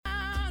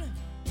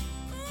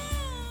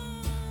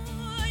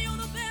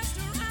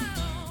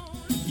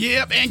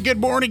Yep, and good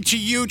morning to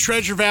you,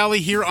 Treasure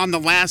Valley, here on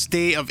the last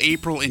day of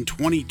April in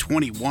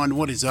 2021.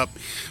 What is up?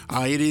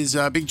 It is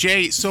Big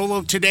J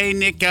solo today.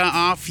 Nick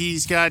off.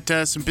 He's got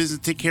some business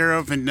to take care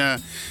of, and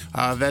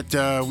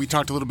that we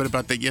talked a little bit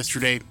about that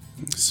yesterday.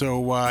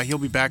 So he'll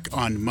be back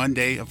on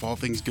Monday if all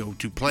things go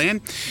to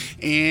plan.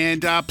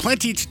 And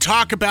plenty to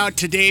talk about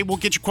today. We'll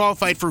get you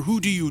qualified for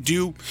Who Do You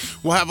Do.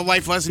 We'll have a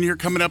life lesson here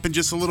coming up in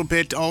just a little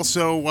bit.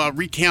 Also,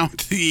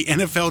 recount the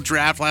NFL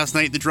draft last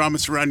night, the drama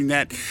surrounding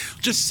that.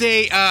 Just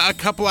say a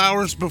couple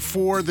hours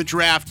before the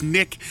draft,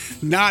 Nick,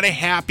 not a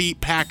happy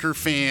Packer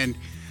fan.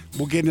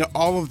 We'll get into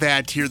all of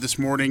that here this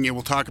morning, and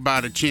we'll talk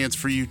about a chance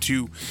for you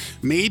to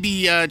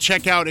maybe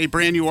check out a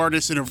brand new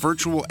artist in a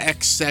virtual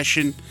X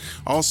session.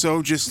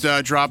 Also, just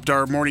dropped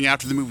our Morning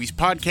After the Movies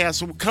podcast,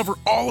 so we'll cover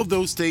all of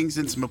those things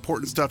and some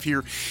important stuff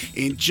here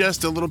in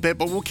just a little bit.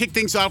 But we'll kick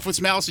things off with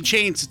some Alice in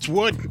Chains. It's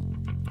Wood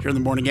here in the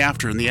Morning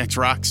After in the X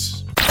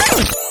Rocks.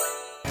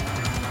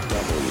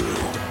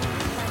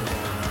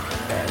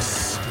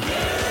 WS.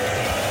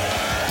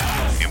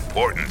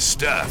 Important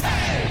stuff.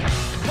 Hey,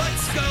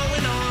 what's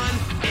going on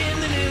in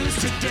the news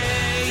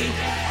today?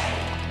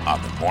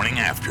 On the Morning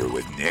After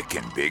with Nick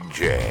and Big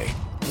J.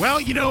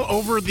 Well, you know,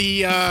 over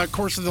the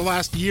course of the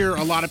last year,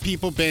 a lot of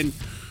people have been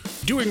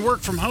doing work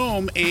from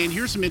home, and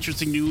here's some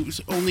interesting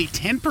news. Only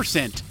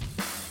 10%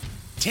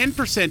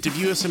 of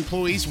U.S.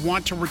 employees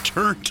want to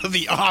return to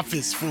the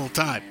office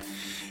full-time.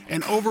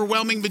 An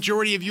overwhelming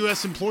majority of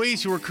U.S.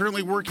 employees who are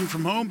currently working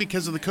from home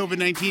because of the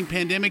COVID-19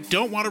 pandemic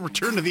don't want to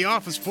return to the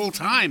office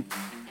full-time.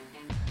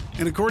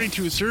 And according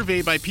to a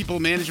survey by people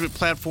management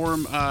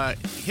platform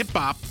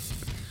HipHop,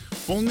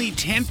 only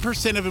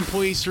 10% of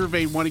employees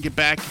surveyed want to get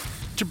back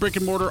to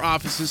brick-and-mortar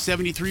offices.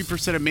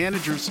 73% of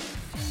managers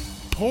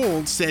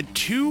polled said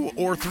 2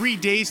 or 3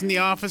 days in the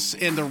office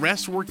and the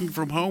rest working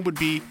from home would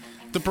be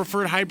the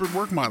preferred hybrid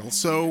work model.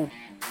 So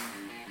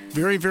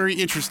very, very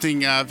interesting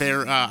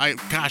there. I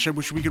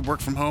wish we could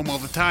work from home all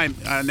the time.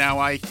 Now,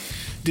 I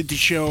did the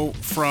show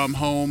from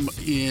home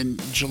in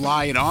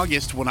July and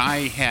August when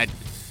I had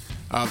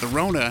the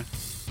Rona,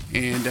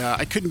 and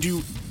I couldn't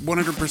do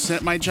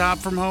 100% my job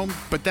from home,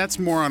 but that's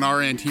more on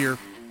our end here.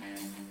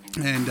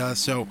 And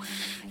so,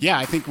 yeah,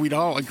 I think we'd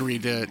all agree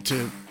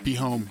to be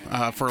home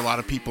for a lot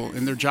of people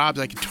in their jobs.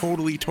 I could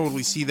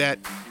totally see that.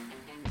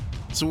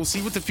 So we'll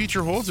see what the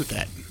future holds with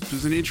that. It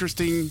was an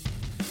interesting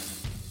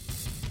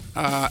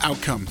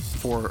outcome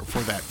for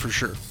that, for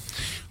sure.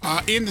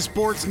 In the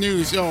sports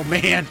news, oh,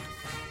 man.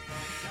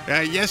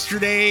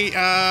 Yesterday,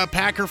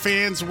 Packer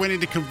fans went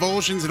into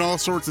convulsions and all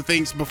sorts of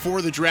things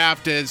before the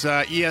draft as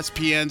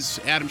ESPN's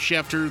Adam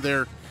Schefter,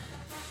 their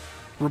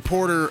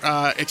reporter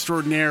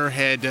extraordinaire,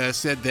 had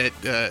said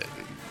that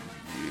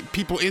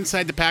people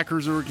inside the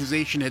Packers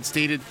organization had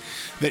stated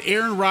that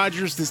Aaron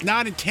Rodgers does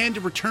not intend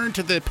to return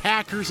to the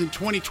Packers in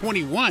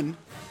 2021,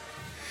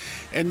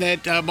 and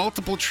that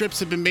multiple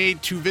trips have been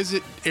made to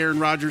visit Aaron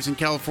Rodgers in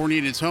California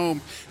in his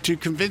home to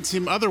convince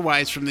him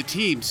otherwise from the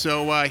team.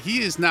 So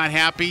he is not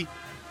happy.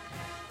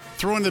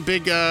 Throwing the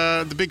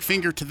big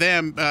finger to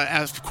them,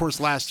 as of course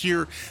last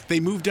year they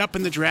moved up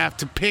in the draft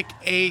to pick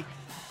a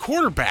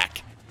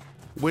quarterback,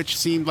 which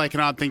seemed like an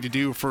odd thing to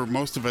do for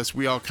most of us.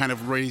 We all kind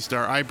of raised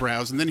our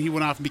eyebrows, and then he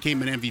went off and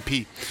became an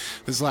MVP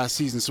this last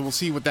season. So we'll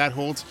see what that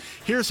holds.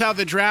 Here's how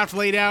the draft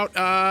laid out.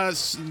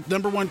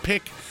 Number 1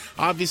 pick,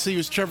 obviously,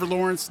 was Trevor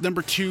Lawrence.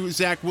 Number 2,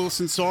 Zach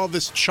Wilson. Saw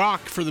this chalk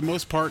for the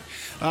most part.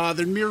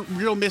 The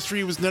real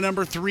mystery was the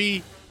number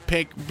 3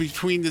 pick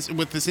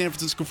with the San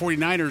Francisco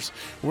 49ers.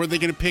 Were they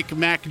going to pick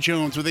Mac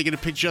Jones? Were they going to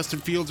pick Justin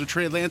Fields or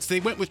Trey Lance? They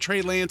went with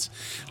Trey Lance,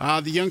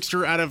 the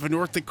youngster out of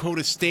North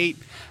Dakota State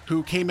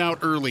who came out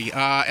early.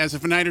 As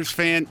a Niners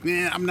fan,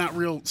 I'm not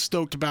real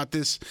stoked about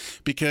this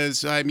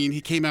because, I mean,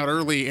 he came out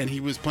early and he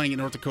was playing at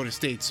North Dakota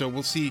State. So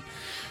we'll see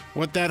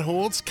what that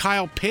holds.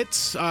 Kyle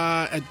Pitts,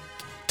 a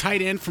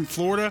tight end from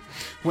Florida,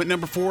 went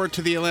number 4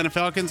 to the Atlanta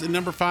Falcons, and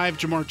number 5,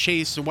 Jamar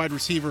Chase, a wide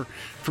receiver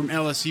from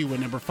LSU,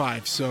 went number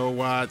 5.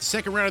 So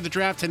second round of the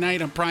draft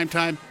tonight on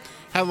primetime.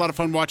 Had a lot of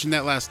fun watching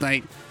that last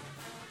night.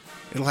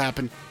 It'll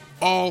happen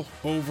all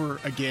over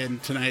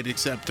again tonight,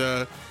 except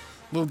a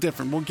little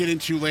different. We'll get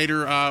into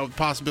later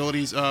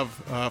possibilities of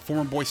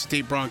former Boise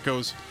State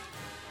Broncos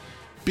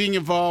being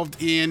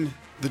involved in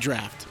the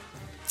draft.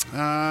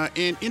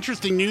 And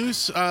interesting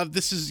news,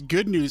 this is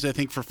good news, I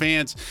think, for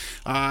fans.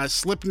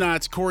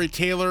 Slipknot's Corey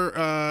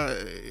Taylor,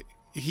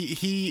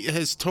 he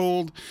has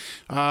told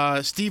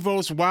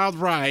Steve-O's Wild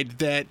Ride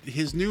that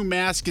his new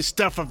mask is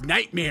stuff of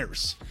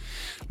nightmares.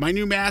 My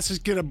new mask is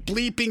gonna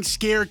bleeping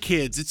scare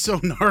kids. It's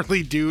so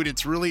gnarly, dude.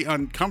 It's really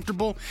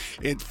uncomfortable.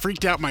 It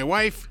freaked out my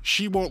wife.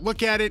 She won't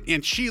look at it,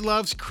 and she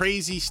loves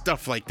crazy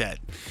stuff like that.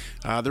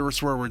 There were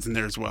swear words in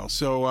there as well.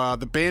 So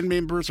the band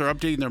members are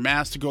updating their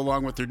masks to go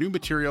along with their new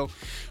material.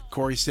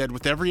 Corey said,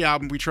 with every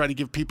album, we try to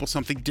give people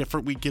something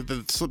different. We give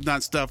the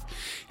Slipknot stuff,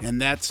 and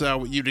that's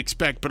what you'd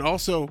expect. But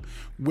also,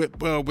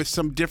 with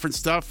some different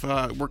stuff.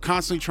 We're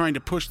constantly trying to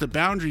push the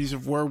boundaries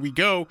of where we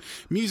go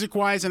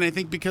music-wise, and I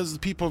think because the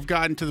people have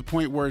gotten to the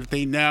point where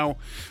they never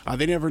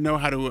know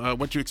how to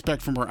what to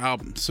expect from our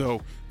album.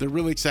 So they're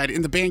really excited,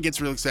 and the band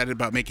gets really excited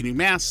about making new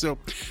masks. So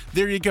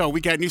there you go. We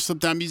got new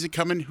Slipknot music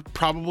coming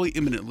probably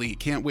imminently.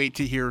 Can't wait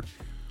to hear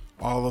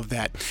all of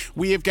that.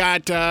 We have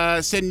got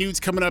Send Nudes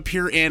coming up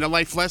here and a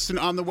life lesson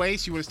on the way,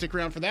 so you want to stick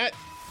around for that?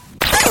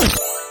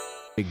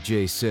 Big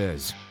J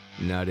says,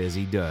 not as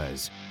he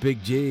does.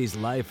 Big J's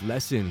life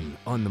lesson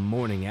on the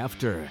morning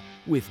after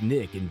with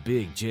Nick and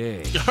Big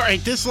J. All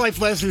right, this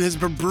life lesson has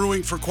been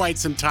brewing for quite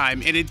some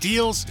time, and it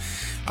deals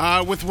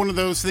with one of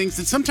those things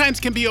that sometimes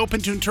can be open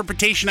to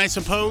interpretation, I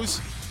suppose,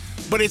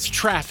 but it's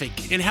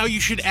traffic and how you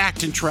should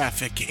act in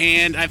traffic.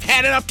 And I've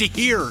had it up to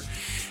here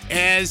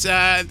as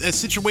a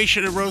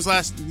situation arose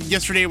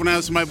yesterday when I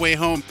was on my way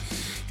home,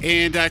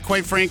 and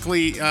quite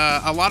frankly,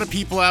 a lot of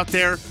people out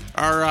there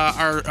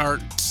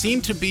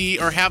seem to be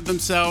or have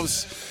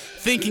themselves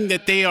thinking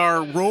that they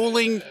are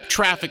rolling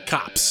traffic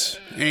cops,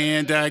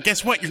 and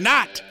guess what? You're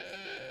not.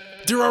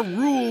 There are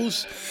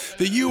rules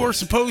that you are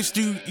supposed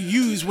to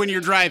use when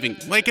you're driving,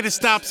 like at a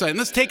stop sign.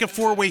 Let's take a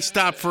four-way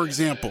stop, for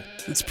example.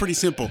 It's pretty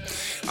simple.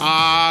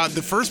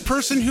 The first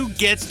person who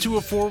gets to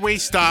a four-way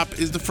stop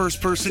is the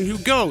first person who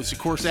goes, of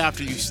course,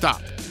 after you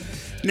stop.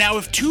 Now,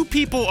 if two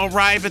people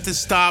arrive at the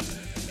stop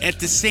at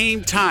the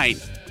same time,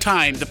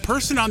 the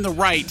person on the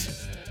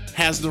right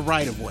has the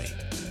right-of-way.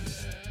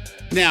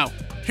 Now,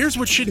 here's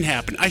what shouldn't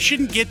happen. I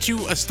shouldn't get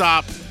to a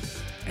stop,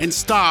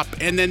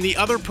 and then the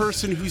other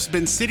person who's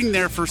been sitting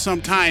there for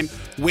some time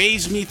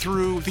waves me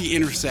through the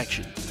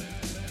intersection.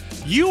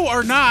 You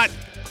are not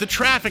the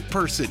traffic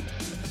person.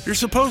 You're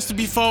supposed to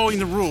be following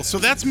the rules. So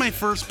that's my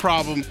first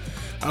problem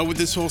with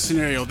this whole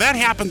scenario. That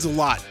happens a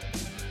lot.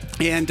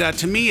 And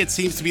to me, it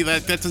seems to be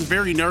that that's a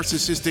very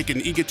narcissistic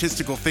and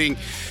egotistical thing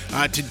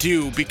to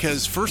do,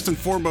 because first and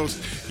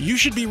foremost, you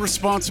should be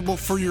responsible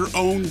for your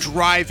own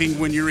driving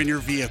when you're in your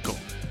vehicle.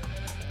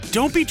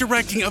 Don't be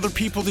directing other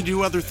people to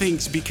do other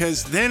things,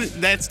 because then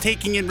that's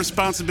taking in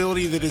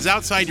responsibility that is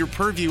outside your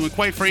purview and,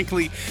 quite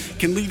frankly,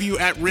 can leave you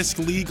at risk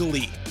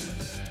legally.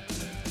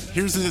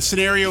 Here's the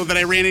scenario that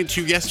I ran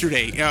into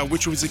yesterday,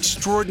 which was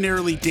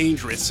extraordinarily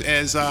dangerous,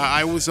 as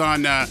I was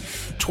on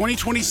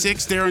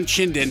 2026 there on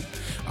Chinden.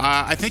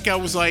 I think I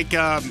was like,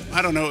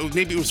 I don't know,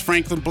 maybe it was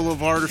Franklin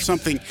Boulevard or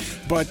something,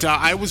 but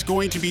I was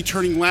going to be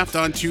turning left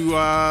onto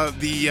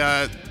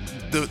the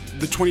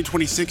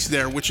 2026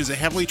 there, which is a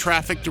heavily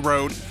trafficked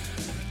road.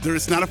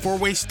 It's not a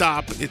four-way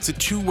stop, it's a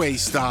two-way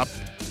stop.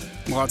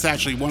 Well, it's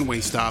actually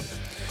one-way stop.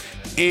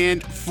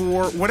 And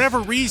for whatever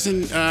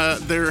reason,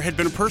 there had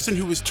been a person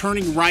who was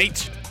turning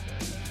right,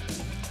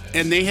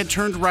 and they had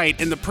turned right,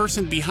 and the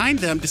person behind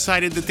them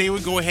decided that they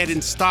would go ahead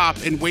and stop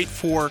and wait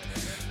for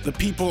the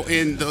people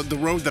in the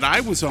road that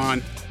I was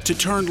on to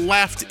turn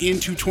left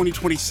into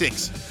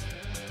 2026.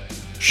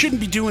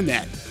 Shouldn't be doing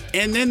that.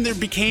 And then there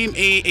became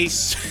a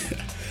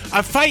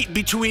fight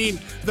between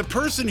the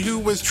person who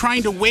was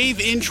trying to wave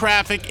in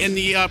traffic and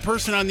the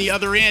person on the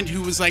other end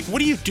who was like,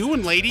 "What are you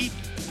doing, lady?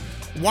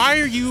 Why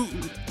are you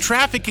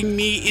trafficking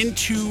me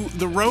into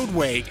the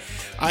roadway?"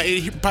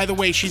 By the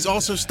way, she's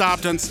also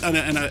stopped on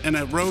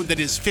a road that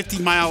is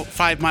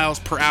 5 miles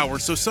per hour.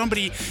 So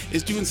somebody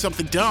is doing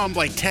something dumb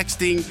like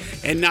texting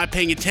and not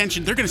paying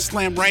attention. They're going to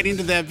slam right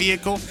into that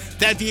vehicle.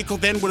 That vehicle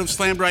then would have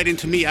slammed right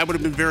into me. I would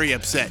have been very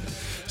upset.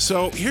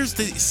 So here's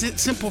the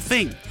simple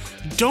thing.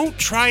 Don't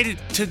try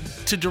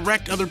to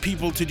direct other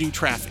people to do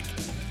traffic.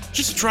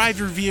 Just drive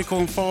your vehicle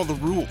and follow the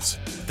rules.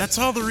 That's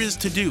all there is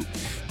to do,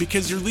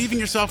 because you're leaving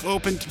yourself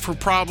open for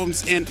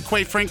problems. And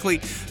quite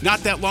frankly,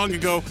 not that long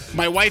ago,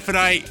 my wife and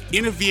I,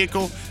 in a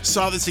vehicle,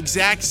 saw this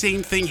exact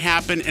same thing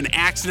happen, an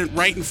accident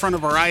right in front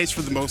of our eyes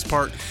for the most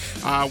part,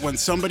 when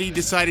somebody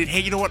decided,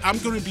 hey, you know what, I'm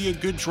going to be a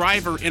good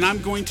driver and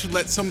I'm going to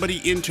let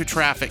somebody into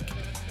traffic.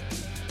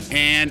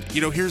 And,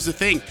 you know, here's the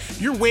thing.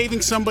 You're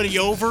waving somebody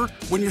over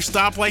when you're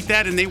stopped like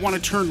that and they want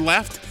to turn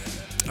left,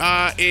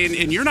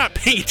 and you're not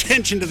paying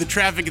attention to the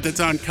traffic that's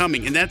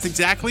oncoming. And that's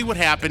exactly what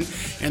happened.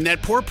 And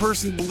that poor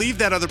person believed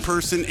that other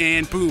person,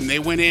 and boom, they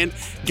went in,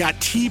 got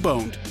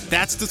T-boned.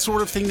 That's the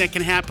sort of thing that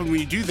can happen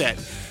when you do that.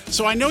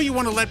 So I know you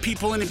want to let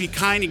people in and be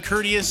kind and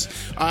courteous,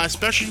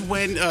 especially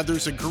when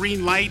there's a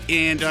green light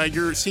and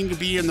you seem to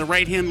be in the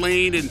right-hand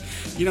lane, and,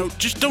 you know,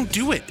 just don't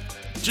do it.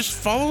 Just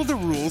follow the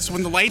rules.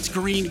 When the light's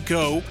green,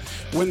 go.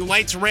 When the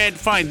light's red,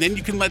 fine. Then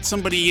you can let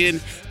somebody in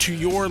to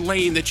your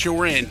lane that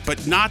you're in,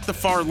 but not the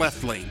far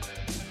left lane.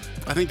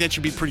 I think that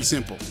should be pretty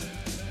simple.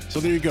 So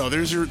there you go.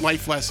 There's your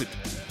life lesson.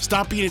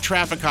 Stop being a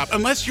traffic cop.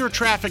 Unless you're a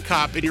traffic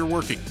cop and you're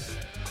working.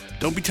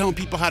 Don't be telling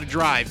people how to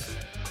drive.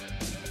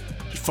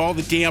 You follow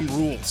the damn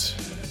rules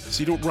so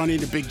you don't run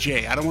into Big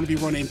J. I don't want to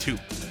be run into.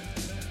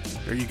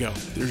 There you go.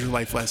 There's your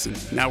life lesson.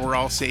 Now we're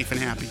all safe and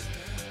happy.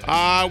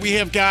 We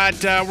have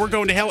got We're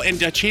Going to Hell and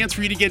a chance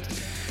for you to get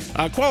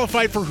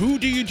qualified for Who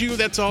Do You Do?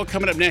 That's all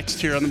coming up next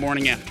here on The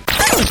Morning After.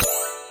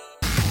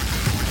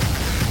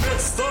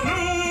 It's the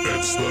news.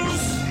 It's the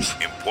news.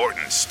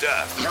 Important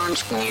stuff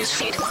Launch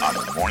newsfeed.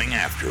 on The Morning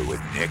After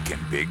with Nick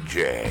and Big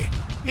J.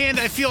 And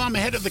I feel I'm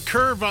ahead of the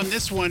curve on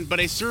this one, but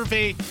a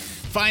survey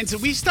finds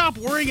that we stop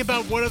worrying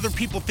about what other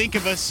people think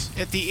of us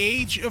at the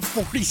age of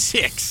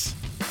 46.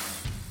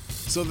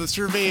 So the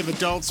survey of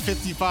adults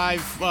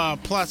 55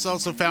 plus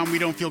also found we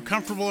don't feel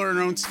comfortable in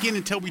our own skin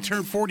until we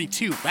turn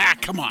 42.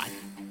 Come on.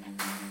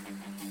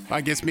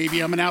 I guess maybe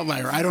I'm an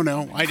outlier. I don't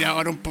know. I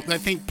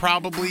think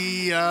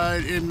probably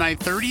in my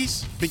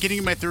 30s, beginning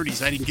of my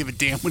 30s, I didn't give a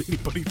damn what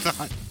anybody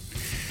thought.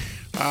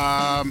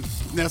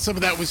 Now, some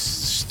of that was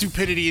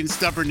stupidity and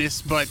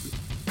stubbornness, but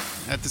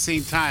at the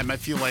same time, I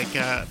feel like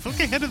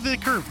ahead of the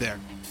curve there.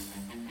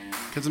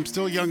 Because I'm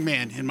still a young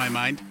man in my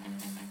mind.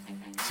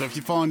 So if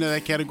you fall into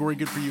that category,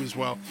 good for you as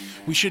well.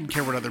 We shouldn't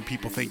care what other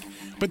people think.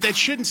 But that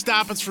shouldn't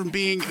stop us from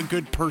being a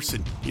good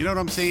person. You know what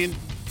I'm saying?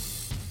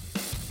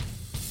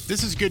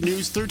 This is good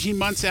news. 13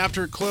 months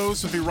after it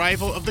closed with the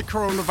arrival of the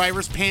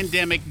coronavirus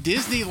pandemic,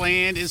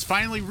 Disneyland is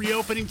finally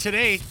reopening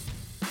today.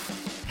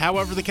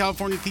 However, the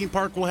California theme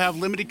park will have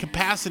limited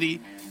capacity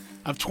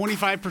of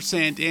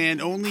 25%,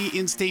 and only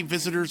in-state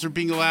visitors are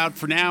being allowed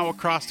for now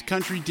across the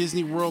country.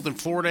 Disney World in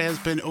Florida has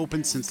been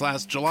open since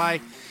last July.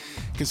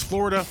 Because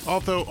Florida,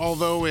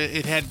 although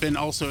it had been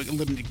also a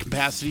limited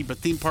capacity, but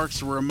theme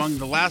parks were among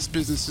the last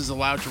businesses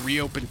allowed to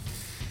reopen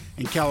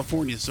in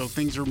California. So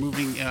things are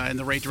moving in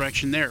the right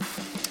direction there.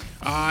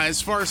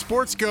 As far as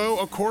sports go,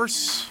 of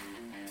course,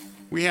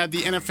 we had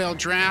the NFL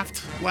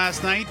draft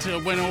last night.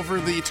 Went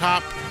over the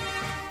top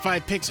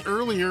 5 picks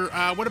earlier.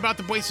 What about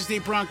the Boise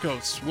State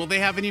Broncos? Will they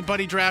have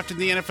anybody drafted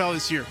in the NFL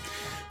this year?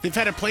 They've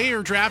had a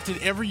player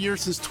drafted every year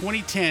since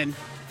 2010.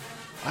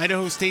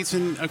 Idaho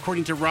Statesman,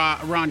 according to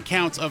Ron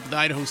Counts of the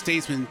Idaho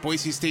Statesman,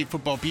 Boise State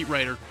football beat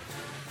writer,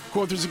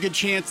 quote, there's a good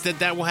chance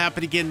that will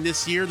happen again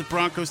this year. The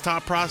Broncos'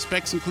 top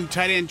prospects include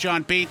tight end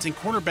John Bates and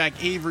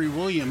cornerback Avery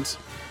Williams.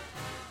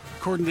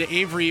 According to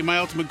Avery, my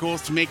ultimate goal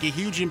is to make a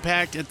huge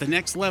impact at the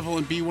next level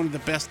and be one of the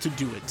best to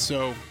do it.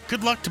 So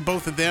good luck to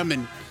both of them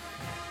and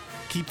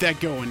keep that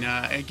going.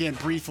 Again,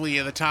 briefly,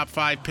 the top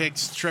 5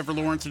 picks, Trevor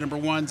Lawrence at number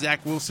 1,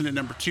 Zach Wilson at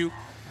number 2.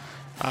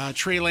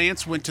 Trey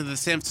Lance went to the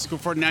San Francisco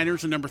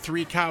 49ers at number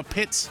 3. Kyle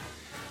Pitts,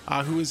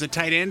 who is a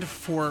tight end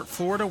for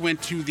Florida,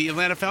 went to the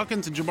Atlanta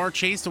Falcons. And Jamar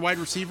Chase, the wide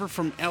receiver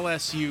from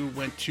LSU,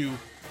 went to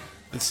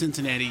the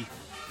Cincinnati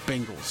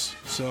Bengals.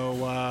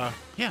 So,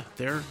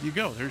 there you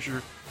go. There's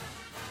your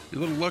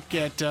little look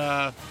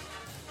at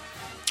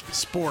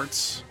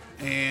sports.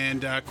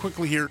 And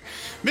quickly here,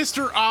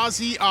 Mr.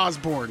 Ozzy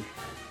Osbourne.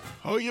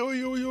 Oi,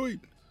 oi, oi, oi.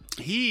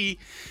 He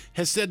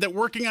has said that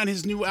working on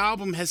his new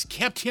album has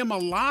kept him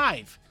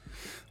alive.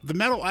 The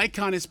metal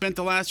icon has spent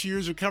the last few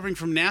years recovering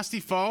from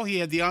nasty fall. He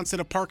had the onset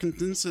of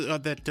Parkinson's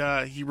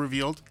that he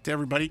revealed to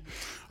everybody.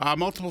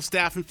 Multiple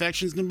staph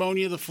infections,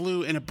 pneumonia, the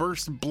flu, and a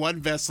burst blood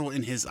vessel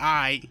in his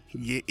eye.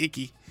 Yeah,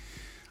 icky.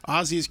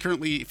 Ozzy is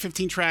currently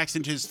 15 tracks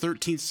into his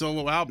 13th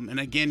solo album. And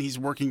again, he's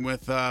working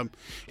with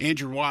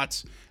Andrew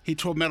Watts. He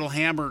told Metal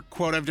Hammer,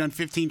 quote, I've done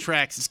 15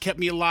 tracks. It's kept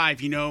me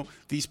alive. You know,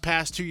 these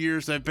past 2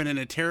 years, I've been in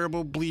a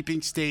terrible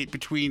bleeping state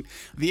between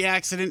the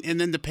accident and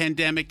then the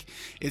pandemic.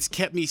 It's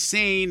kept me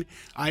sane.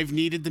 I've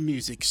needed the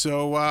music.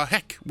 So,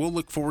 heck, we'll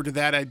look forward to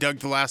that. I dug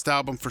the last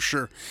album for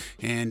sure.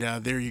 And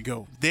there you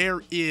go.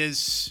 There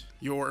is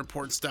your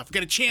important stuff. We've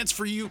got a chance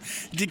for you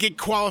to get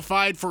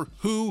qualified for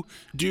Who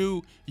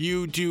Do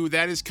You Do.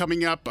 That is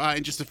coming up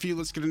in just a few.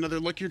 Let's get another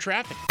look at your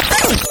traffic.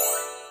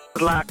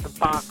 Like the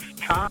box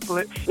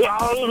chocolate.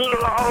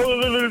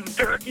 Oh, little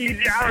turkeys.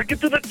 Yeah, get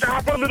to the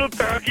top, little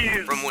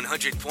turkeys. From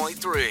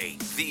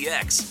 100.3, The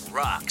X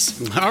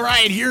rocks. All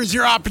right, here's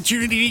your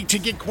opportunity to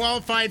get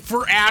qualified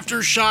for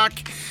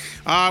Aftershock,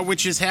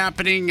 which is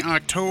happening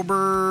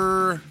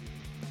October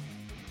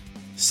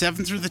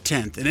 7th through the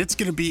 10th, and it's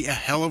going to be a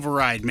hell of a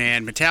ride,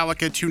 man.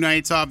 Metallica, 2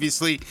 nights,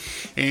 obviously,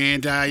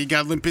 and you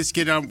got Limp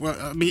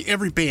Bizkit.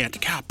 Every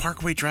band. God,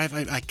 Parkway Drive,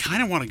 I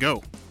kind of want to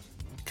go.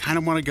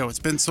 It's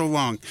been so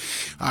long.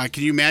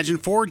 Can you imagine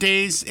 4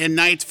 days and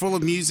nights full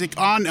of music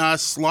on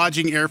us,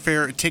 lodging,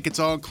 airfare, tickets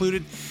all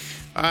included.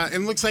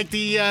 It looks like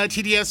the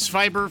TDS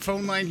fiber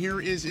phone line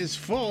here is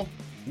full,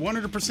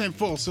 100%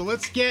 full. So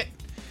let's get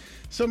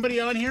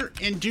somebody on here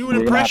and do an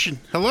impression.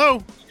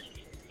 Hello.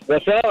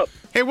 What's up?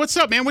 Hey, what's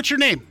up, man? What's your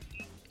name?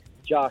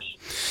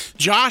 Josh.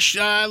 Josh,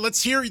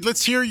 let's hear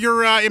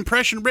your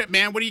impression rip,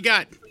 man. What do you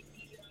got?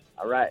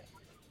 All right.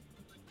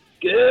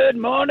 Good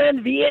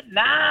morning,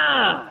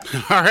 Vietnam.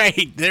 All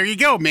right, there you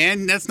go,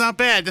 man. That's not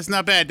bad.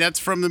 That's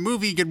from the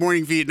movie Good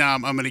Morning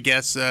Vietnam, I'm going to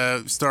guess,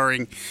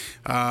 starring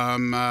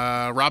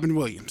Robin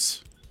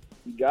Williams.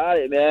 You got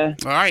it, man.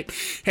 All right.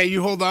 Hey,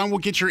 you hold on. We'll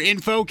get your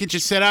info, get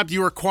you set up.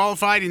 You are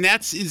qualified, and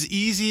that's as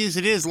easy as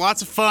it is.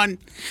 Lots of fun.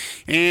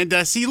 And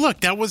see, look,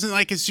 that wasn't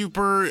like a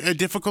super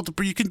difficult.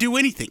 You can do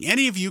anything.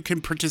 Any of you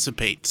can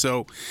participate.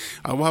 So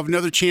we'll have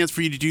another chance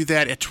for you to do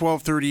that at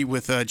 12:30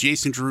 with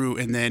Jason Drew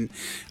and then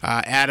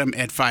Adam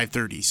at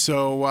 5:30.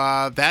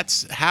 So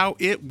that's how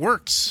it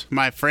works,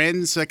 my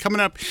friends.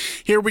 Coming up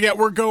here,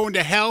 We're Going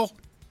to Hell.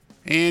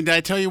 And I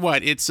tell you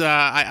what, it's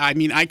I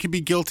mean, I could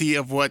be guilty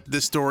of what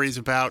this story is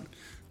about.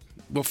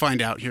 We'll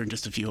find out here in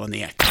just a few on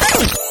the X.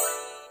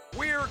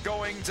 We're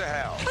going going to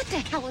hell. What the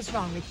hell is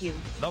wrong with you?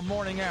 The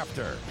Morning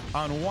After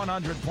on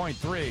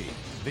 100.3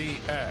 The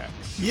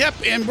X. Yep,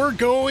 and we're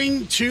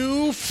going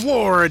to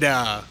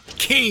Florida.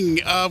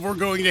 King of We're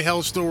Going to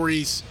Hell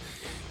stories.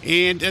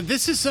 And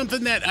this is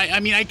something that, I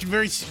could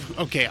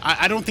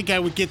I don't think I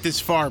would get this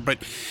far, but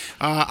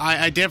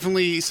I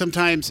definitely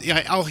sometimes,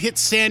 I'll hit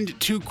send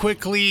too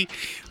quickly,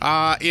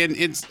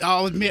 and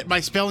I'll admit my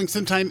spelling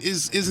sometimes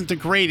isn't the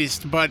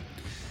greatest, but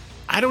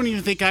I don't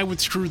even think I would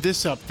screw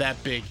this up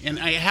that big. And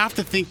I have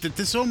to think that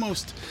this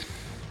almost,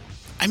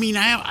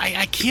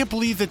 I can't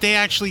believe that they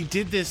actually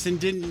did this and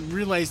didn't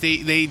realize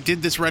they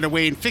did this right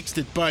away and fixed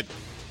it, but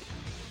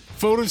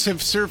photos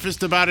have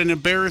surfaced about an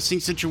embarrassing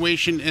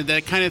situation and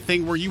that kind of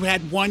thing where you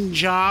had one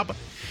job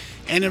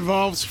and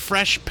involves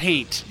fresh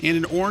paint in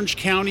an Orange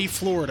County,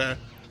 Florida,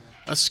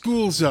 a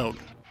school zone.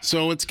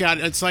 So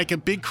it's like a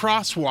big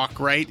crosswalk,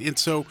 right? And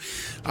so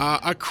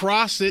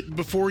across it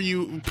before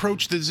you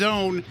approach the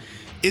zone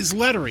is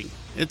lettering.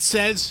 It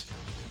says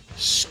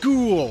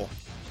school,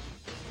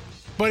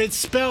 but it's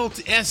spelled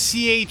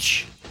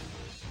SCHOHOL.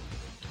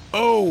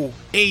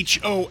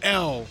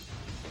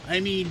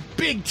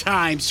 Big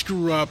time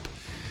screw up.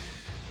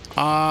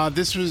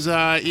 This was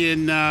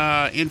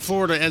in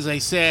Florida, as I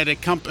said. A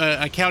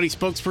county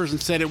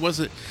spokesperson said it was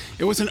an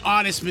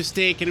honest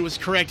mistake and it was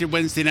corrected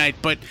Wednesday night.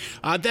 But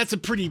that's a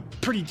pretty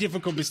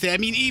difficult mistake.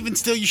 Even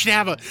still, you should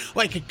have a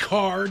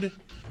card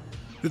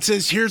that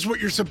says, "Here's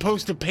what you're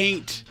supposed to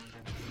paint,"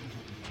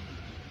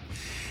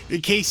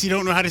 in case you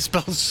don't know how to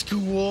spell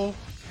school.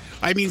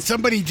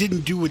 Somebody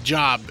didn't do a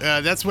job.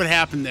 That's what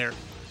happened there.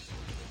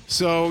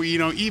 So,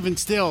 even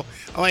still,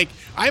 I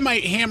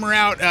might hammer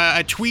out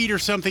a tweet or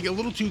something a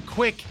little too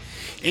quick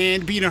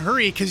and be in a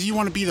hurry because you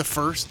want to be the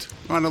first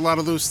on a lot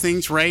of those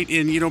things, right?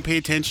 And you don't pay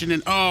attention.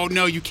 And, oh,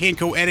 no, you can't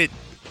go edit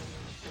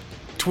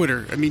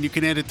Twitter. You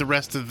can edit the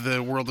rest of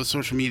the world of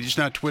social media, just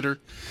not Twitter.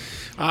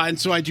 And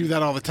so I do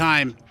that all the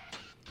time.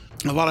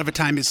 A lot of the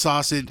time is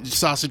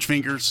sausage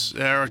fingers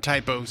or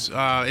typos.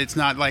 It's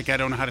not like I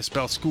don't know how to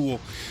spell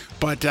school.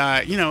 But,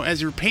 as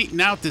you're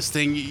painting out this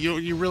thing,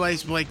 you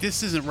realize,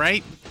 this isn't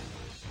right.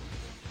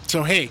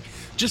 So, hey,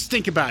 just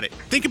think about it.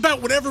 Think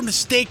about whatever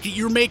mistake that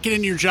you're making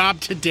in your job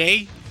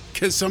today,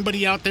 because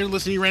somebody out there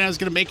listening to you right now is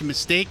going to make a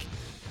mistake.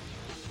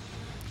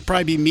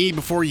 Probably be me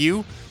before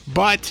you,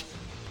 but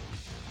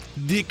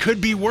it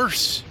could be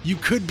worse. You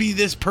could be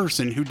this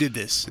person who did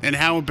this, and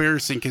how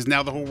embarrassing, because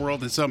now the whole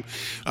world and some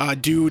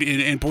dude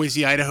in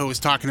Boise, Idaho is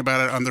talking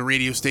about it on the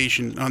radio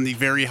station, on the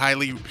very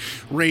highly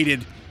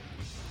rated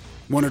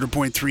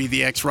 100.3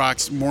 The X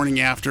Rocks Morning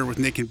After with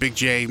Nick and Big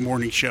J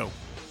morning show.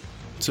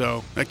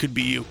 So that could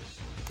be you.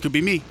 Could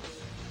be me.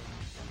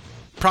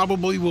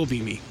 Probably will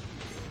be me.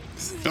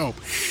 So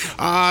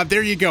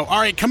there you go. All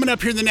right, coming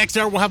up here in the next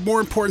hour, we'll have more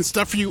important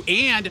stuff for you.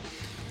 And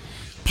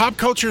Pop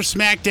Culture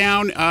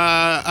Smackdown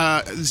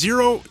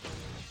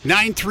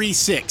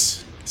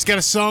 0936. It's got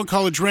a song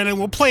called Adrenaline.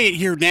 We'll play it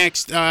here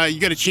next. You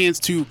got a chance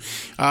to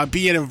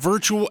be at a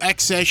virtual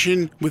X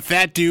session with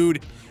that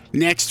dude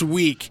next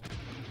week.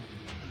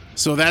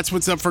 So that's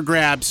what's up for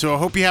grabs. So I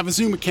hope you have a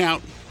Zoom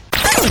account.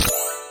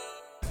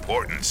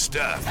 Important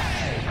stuff.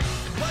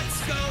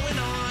 What's going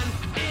on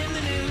in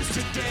the news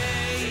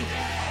today?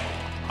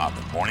 On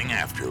the Morning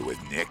After with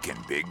Nick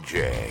and Big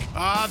J.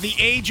 The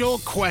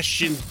age-old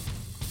question,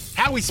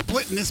 how we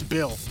splitting this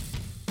bill?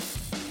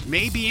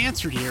 May be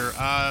answered here,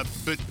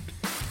 but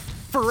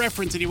for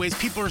reference anyways,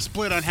 people are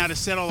split on how to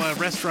settle a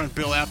restaurant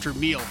bill after a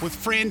meal with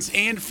friends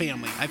and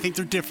family. I think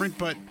they're different,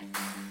 but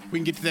we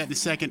can get to that in a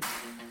second.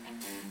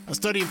 A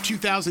study of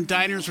 2,000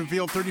 diners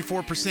revealed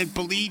 34%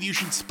 believe you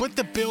should split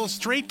the bill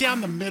straight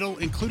down the middle,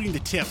 including the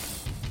tip,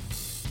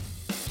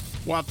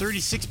 while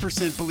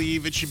 36%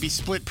 believe it should be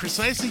split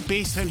precisely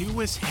based on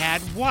who has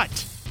had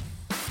what.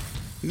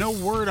 No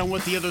word on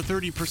what the other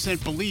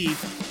 30% believe.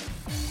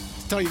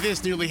 To tell you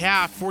this, nearly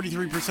half,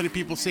 43% of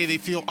people say they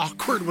feel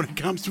awkward when it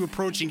comes to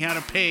approaching how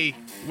to pay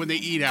when they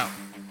eat out.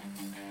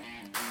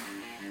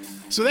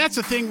 So that's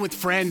the thing with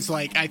friends,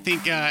 I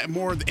think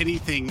more than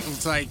anything,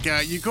 it's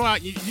you go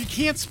out, you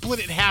can't split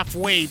it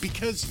halfway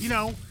because,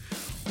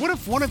 what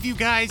if one of you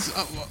guys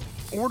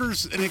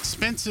orders an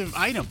expensive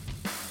item?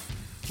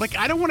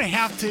 I don't want to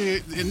have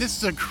to, and this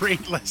is a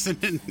great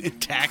lesson in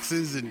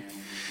taxes, and,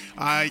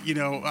 I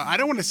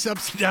don't want to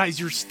subsidize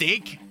your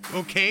steak,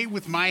 okay,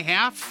 with my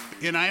half,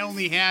 and I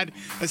only had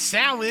a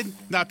salad,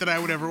 not that I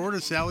would ever order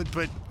salad,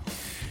 but,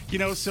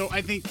 so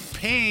I think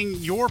paying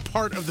your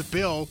part of the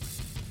bill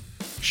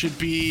should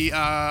be,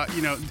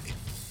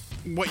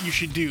 what you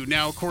should do.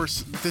 Now, of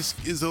course, this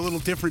is a little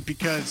different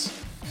because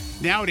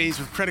nowadays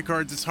with credit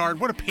cards, it's hard.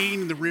 What a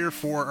pain in the rear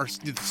for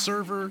the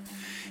server,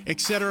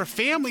 etc.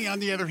 Family, on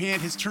the other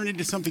hand, has turned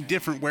into something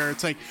different where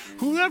it's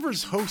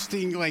whoever's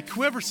hosting,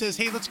 whoever says,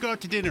 hey, let's go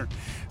out to dinner,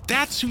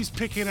 that's who's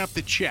picking up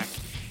the check.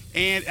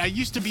 And I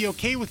used to be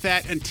okay with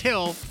that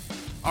until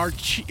our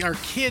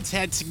kids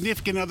had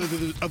significant other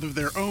of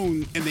their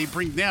own, and they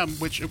bring them,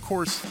 which, of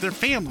course, they're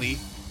family.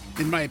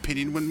 In my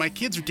opinion, when my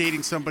kids are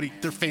dating somebody,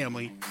 they're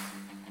family.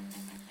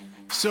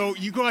 So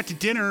you go out to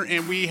dinner,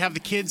 and we have the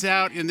kids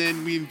out, and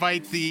then we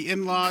invite the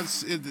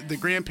in-laws, the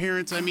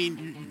grandparents. I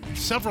mean,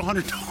 several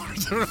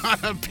 $100s are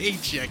on a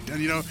paycheck.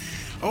 You know,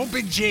 old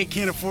Big J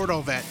can't afford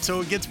all that, so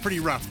it gets pretty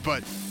rough.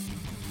 But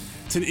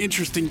it's an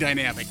interesting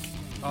dynamic.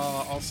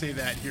 I'll say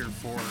that here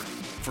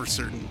for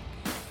certain.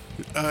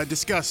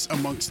 Discuss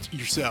amongst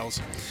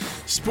yourselves.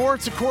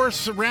 Sports, of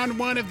course, round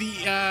one of the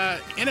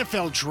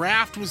NFL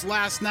draft was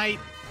last night.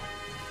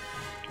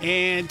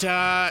 And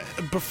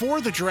before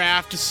the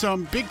draft,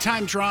 some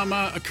big-time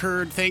drama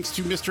occurred thanks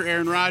to Mr.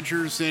 Aaron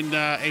Rodgers and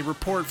a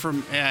report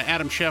from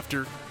Adam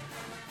Schefter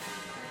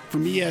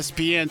from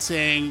ESPN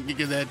saying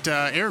that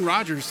Aaron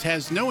Rodgers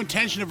has no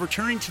intention of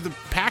returning to the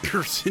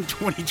Packers in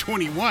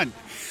 2021.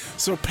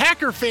 So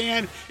Packer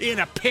fan in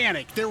a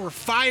panic. There were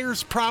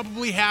fires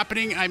probably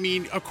happening. I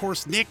mean, of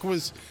course, Nick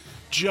was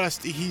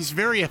he's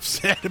very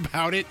upset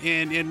about it,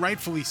 and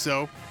rightfully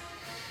so.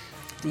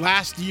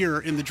 Last year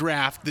in the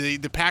draft, the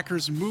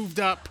Packers moved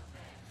up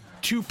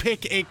to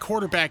pick a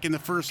quarterback in the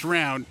first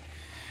round.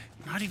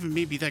 Not even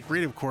maybe that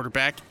great of a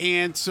quarterback.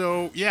 And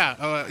so,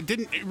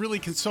 didn't really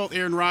consult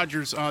Aaron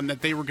Rodgers on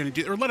that they were going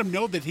to do, or let him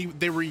know that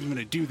they were even going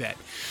to do that.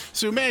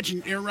 So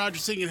imagine Aaron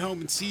Rodgers sitting at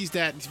home and sees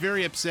that. He's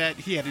very upset.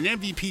 He had an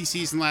MVP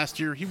season last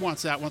year. He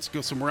wants that, wants to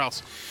go somewhere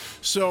else.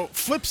 So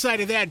flip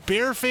side of that,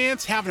 Bear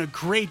fans having a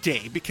great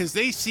day because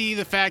they see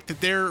the fact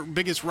that their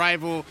biggest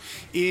rival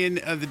in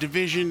the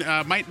division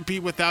might be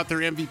without their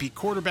MVP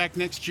quarterback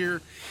next year.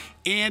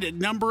 And at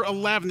number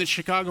 11, the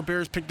Chicago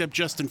Bears picked up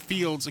Justin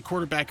Fields, a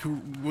quarterback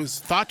who was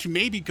thought to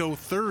maybe go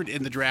third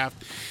in the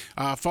draft,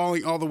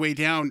 falling all the way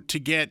down to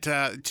get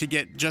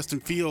Justin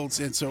Fields.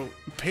 And so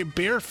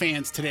Bear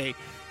fans today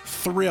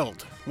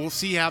thrilled. We'll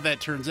see how that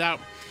turns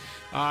out.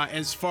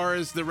 As far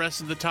as the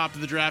rest of the top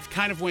of the draft,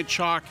 kind of went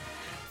chalk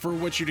for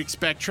what you'd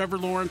expect. Trevor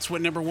Lawrence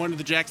went number 1 to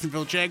the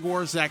Jacksonville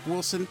Jaguars. Zach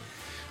Wilson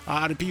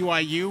out of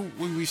BYU,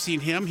 we've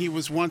seen him. He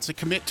was once a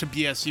commit to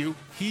BSU.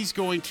 He's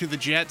going to the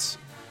Jets.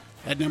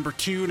 At number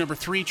 2, number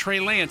 3,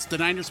 Trey Lance. The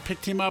Niners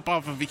picked him up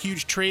off of a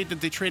huge trade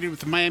that they traded with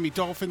the Miami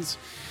Dolphins.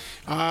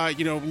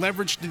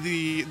 Leveraged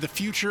the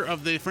future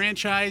of the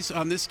franchise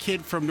on this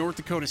kid from North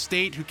Dakota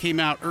State who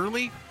came out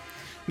early.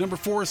 Number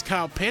 4 is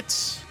Kyle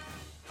Pitts.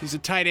 He's a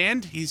tight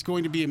end. He's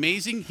going to be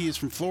amazing. He is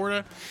from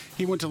Florida.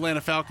 He went to Atlanta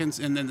Falcons,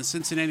 and then the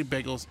Cincinnati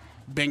Bengals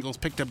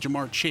picked up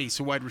Jamar Chase,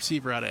 a wide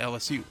receiver out of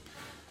LSU.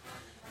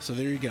 So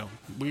there you go.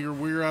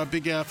 We're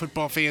big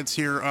football fans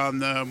here on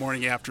the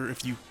morning after,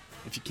 if you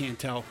can't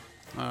tell.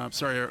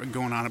 Sorry I'm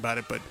going on about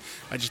it, but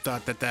I just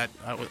thought that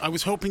I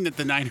was hoping that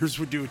the Niners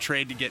would do a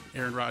trade to get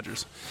Aaron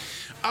Rodgers.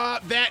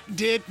 That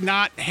did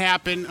not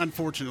happen,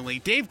 unfortunately.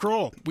 Dave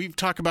Grohl, we've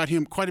talked about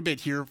him quite a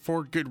bit here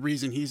for good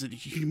reason. He's a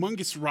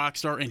humongous rock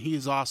star, and he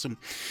is awesome.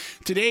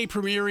 Today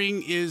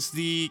premiering is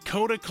the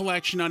Coda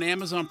Collection on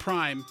Amazon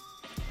Prime.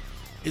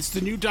 It's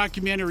the new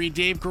documentary,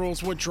 Dave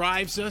Grohl's What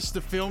Drives Us. The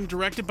film,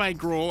 directed by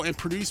Grohl and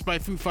produced by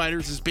Foo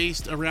Fighters, is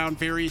based around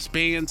various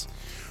bands'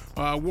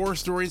 war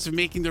stories of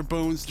making their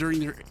bones during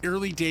their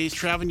early days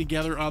traveling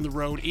together on the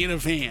road in a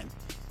van.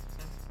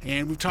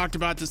 And we've talked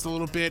about this a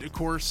little bit. Of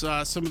course,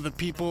 some of the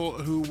people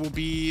who will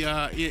be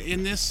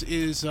in this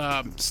is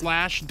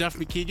Slash, Duff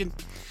McKagan,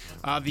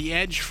 The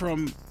Edge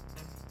from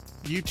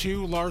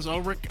U2, Lars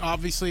Ulrich,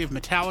 obviously of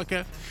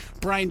Metallica,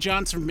 Brian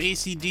Johnson from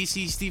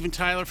AC/DC, Steven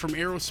Tyler from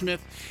Aerosmith,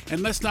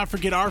 and let's not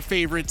forget our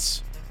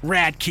favorites,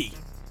 Radkey.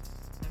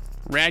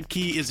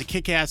 Radkey is a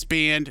kick-ass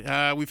band.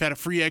 We've had a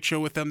free X show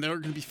with them. They're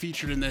going to be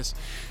featured in this.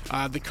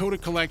 The Coda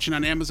Collection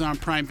on Amazon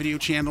Prime Video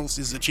Channels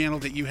is a channel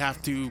that you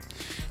have to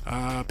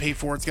pay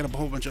for. It's got a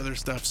whole bunch of other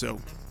stuff, so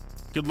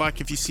good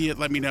luck. If you see it,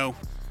 let me know.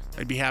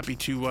 I'd be happy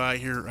to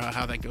hear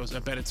how that goes. I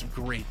bet it's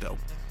great, though.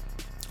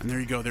 And there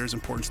you go. There's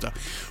important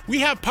stuff. We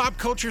have Pop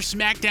Culture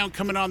Smackdown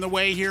coming on the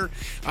way here.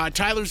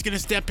 Tyler's going to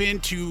step in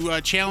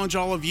to challenge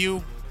all of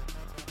you.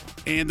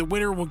 And the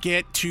winner will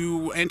get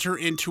to enter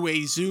into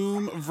a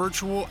Zoom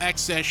virtual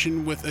X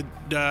session with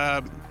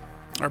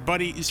our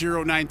buddy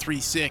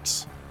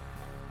 0936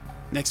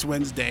 next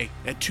Wednesday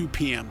at 2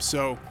 p.m.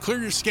 So clear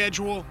your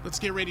schedule. Let's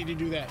get ready to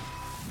do that.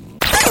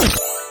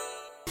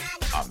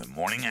 On the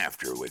morning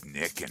after with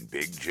Nick and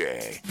Big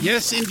J.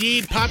 Yes,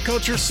 indeed. Pop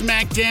Culture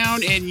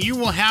Smackdown. And you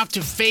will have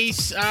to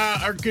face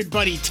our good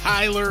buddy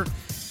Tyler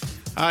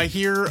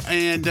here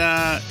and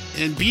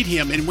beat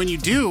him. And when you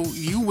do,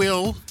 you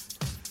will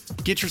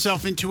get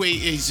yourself into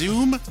a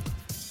Zoom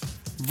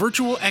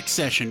virtual X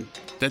session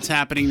that's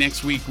happening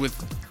next week with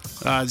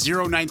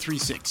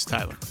 0936,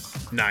 Tyler.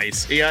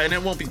 Nice. Yeah, and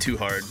it won't be too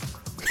hard.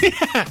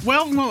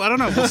 Well, I don't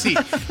know. We'll see.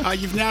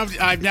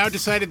 I've now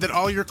decided that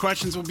all your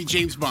questions will be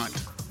James Bond.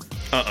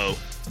 Uh-oh.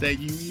 That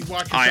you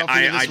walk yourself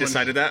into this I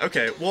decided that?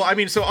 Okay. Well, I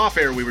mean, so off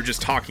air we were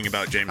just talking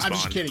about James Bond. I'm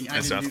just kidding.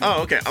 And stuff.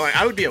 Oh, okay.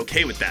 I would be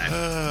okay with that.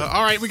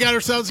 All right, we got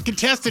ourselves a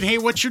contestant. Hey,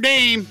 what's your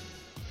name?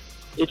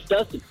 It's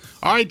Dustin.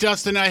 All right,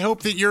 Dustin, I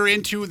hope that you're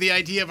into the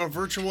idea of a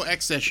virtual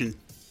X session.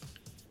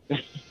 We'll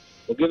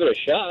give it a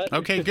shot.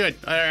 Okay, good.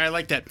 I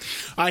like that.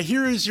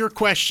 Here is your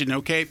question,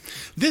 okay?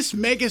 This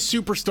mega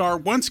superstar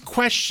once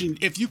questioned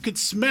if you could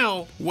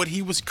smell what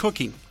he was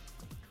cooking.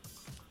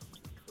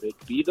 Would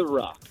it be The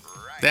Rock?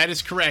 That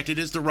is correct. It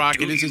is The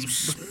Rock. It is his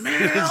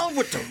Smell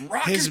what The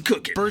Rock his is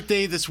cooking.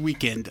 birthday this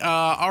weekend.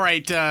 All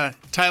right,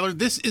 Tyler,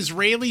 this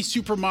Israeli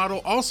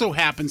supermodel also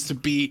happens to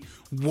be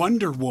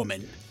Wonder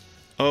Woman.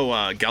 Oh,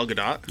 Gal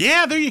Gadot?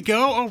 Yeah, there you go.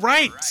 All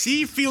right.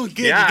 See, feeling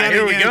good. Yeah, You got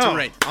here the we answer go.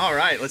 Right. All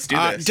right, let's do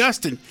this.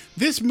 Dustin,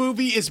 this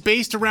movie is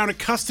based around a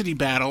custody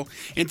battle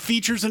and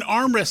features an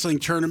arm wrestling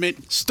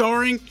tournament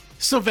starring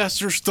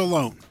Sylvester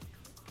Stallone.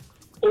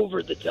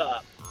 Over the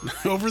Top.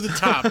 Over the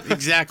Top,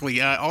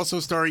 exactly. Also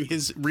starring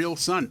his real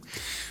son.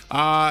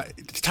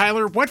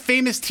 Tyler, what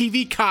famous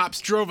TV cops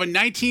drove a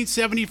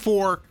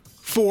 1974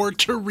 Ford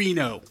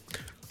Torino?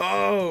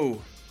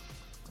 Oh.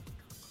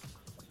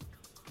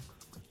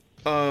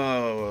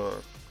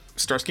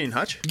 Starsky and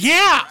Hutch?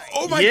 Yeah!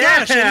 Oh my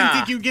gosh, I didn't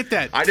think you'd get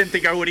that. I didn't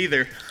think I would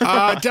either.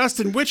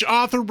 Dustin, which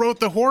author wrote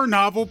the horror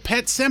novel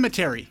Pet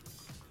Sematary?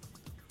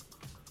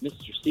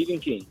 Mr. Stephen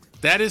King.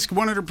 That is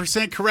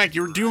 100% correct.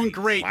 You're doing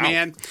great, Wow.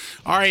 man.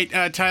 All right,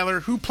 Tyler,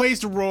 who plays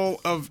the role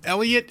of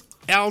Elliot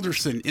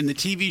Alderson in the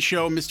TV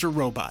show Mr.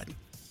 Robot?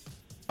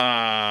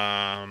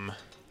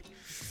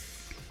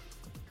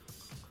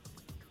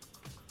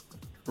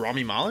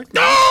 Rami Malek?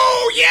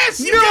 Oh, yes,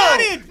 you got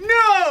it!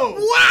 No!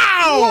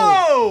 Wow!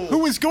 Whoa! Who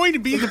was going to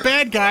be the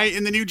bad guy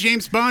in the new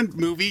James Bond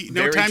movie,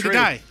 No Very Time true. to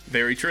Die?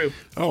 Very true.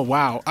 Oh,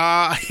 wow.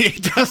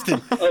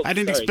 Dustin, I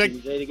didn't Sorry, expect... can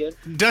you say it again?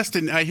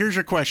 Dustin, here's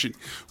your question.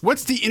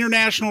 What's the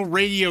international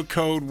radio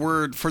code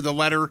word for the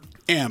letter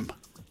M?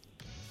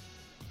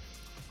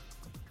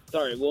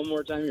 Sorry, one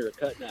more time. You were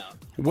cutting out.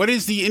 What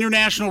is the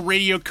international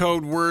radio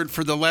code word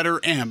for the letter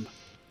M?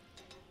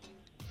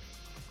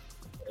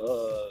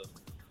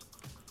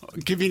 I'll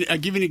give you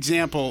an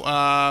example.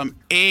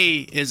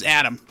 A is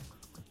Adam.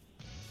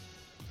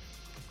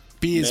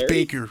 B is Mary?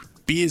 Baker.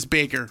 B is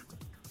Baker.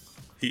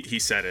 He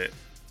said it.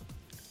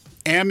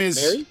 M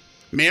is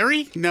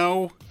Mary? Mary?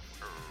 No.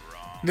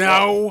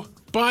 No.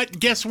 But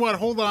guess what?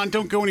 Hold on.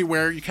 Don't go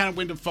anywhere. You kind of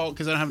win default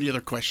because I don't have any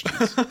other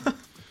questions.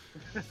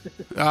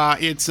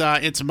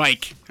 It's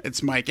Mike.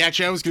 It's Mike.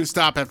 Actually, I was going to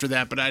stop after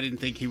that, but I didn't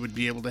think he would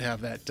be able to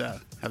have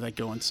that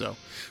going. So,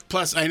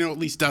 plus, I know at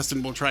least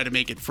Dustin will try to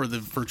make it for the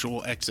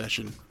virtual X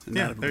session. And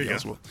Yeah, not there you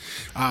everybody go. else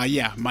will.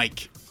 Yeah,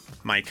 Mike.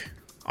 Mike.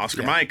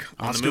 Oscar Yeah. Mike.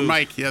 On Oscar the move.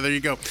 Mike. Yeah, there you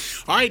go.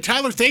 All right,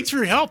 Tyler, thanks for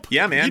your help.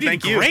 Yeah, man. You did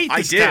Thank you. great I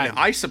this did. time.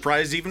 I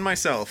surprised even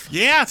myself.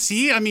 Yeah,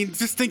 see? I mean,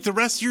 just think the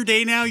rest of your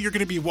day now, you're going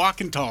to be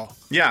walking tall.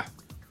 Yeah.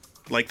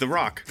 Like The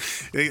Rock.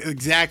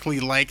 Exactly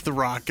like The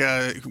Rock.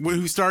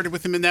 Who started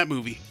with him in that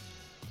movie?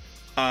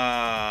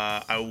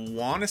 I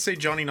want to say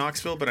Johnny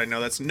Knoxville, but I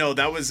know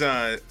that was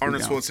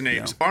Arnold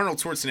Schwarzenegger. no. Arnold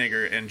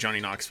Schwarzenegger and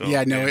Johnny Knoxville.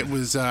 Yeah, no, it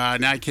was, now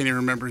I can't even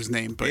remember his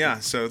name. But Yeah,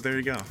 so there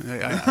you go.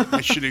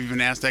 I should have even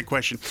asked that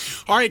question.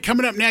 All right,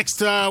 coming up next,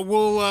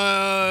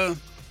 we'll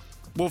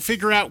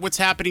figure out what's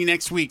happening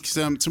next week.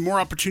 Some more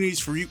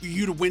opportunities for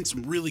you to win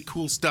some really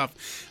cool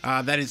stuff.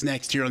 That is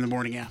next here on the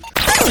Morning After.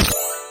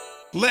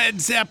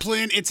 Led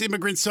Zeppelin, it's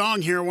Immigrant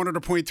Song here on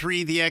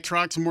 100.3 The X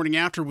Rocks Morning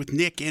After with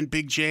Nick and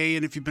Big J.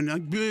 And if you've been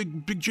like,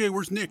 Big J,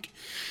 where's Nick?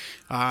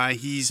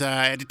 He's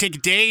had to take a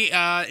day,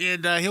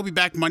 and he'll be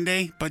back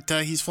Monday, but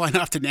he's flying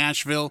off to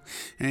Nashville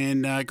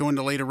and going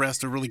to lay to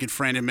rest a really good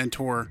friend and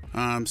mentor.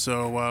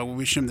 So we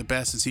wish him the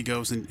best as he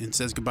goes and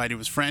says goodbye to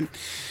his friend.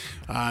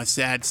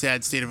 Sad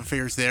state of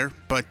affairs there.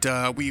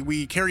 But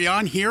we carry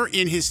on here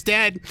in his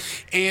stead.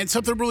 And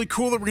something really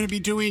cool that we're going to be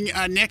doing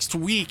next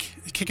week,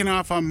 kicking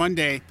off on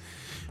Monday.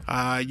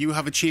 You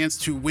have a chance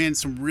to win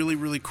some really,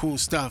 really cool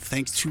stuff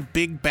thanks to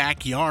Big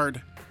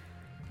Backyard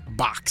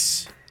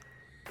Box.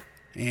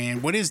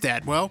 And what is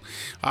that? Well,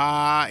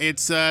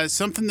 it's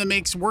something that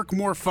makes work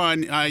more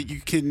fun. You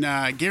can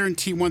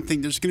guarantee one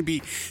thing. There's going to be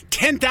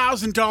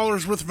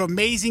 $10,000 worth of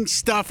amazing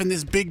stuff in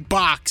this big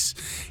box.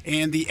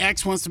 And the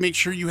X wants to make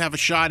sure you have a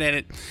shot at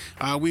it.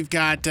 We've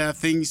got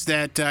things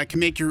that can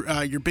make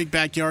your big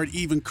backyard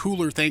even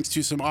cooler thanks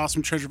to some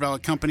awesome Treasure Valley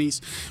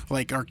companies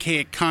like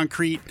Archaic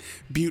Concrete,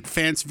 Butte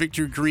Fence,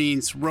 Victor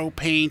Greens, Row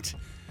Paint,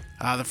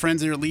 the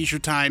friends there at Leisure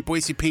Time,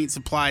 Boise Paint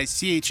Supplies,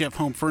 CHF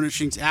Home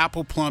Furnishings,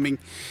 Apple Plumbing,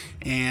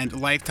 and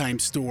Lifetime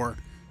Store.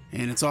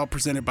 And it's all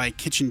presented by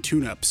Kitchen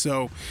Tune-Up.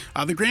 So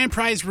the grand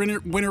prize winner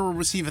will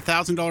receive a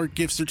 $1,000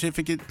 gift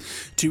certificate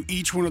to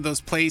each one of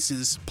those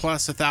places,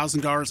 plus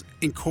 $1,000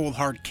 in cold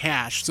hard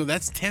cash. So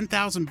that's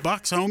 $10,000,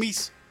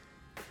 homies.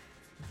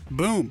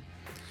 Boom.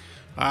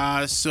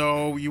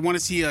 So you want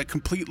to see a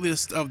complete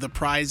list of the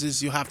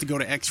prizes, you'll have to go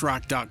to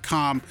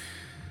xrock.com.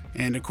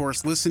 And, of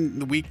course, listen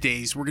the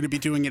weekdays. We're going to be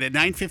doing it at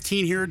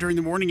 9:15 here during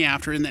the Morning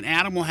After, and then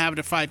Adam will have it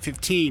at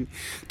 5:15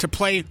 to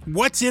play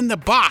What's in the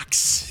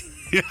Box.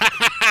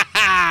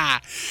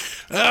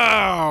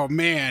 Oh,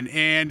 man.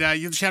 And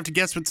you'll just have to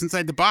guess what's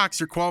inside the box.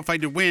 You're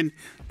qualified to win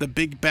the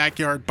Big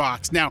Backyard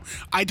Box. Now,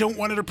 I don't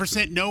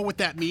 100% know what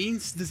that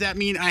means. Does that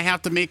mean I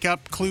have to make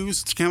up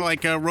clues to kind of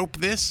like rope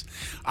this?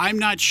 I'm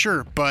not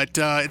sure, but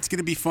it's going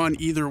to be fun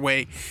either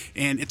way.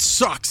 And it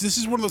sucks. This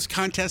is one of those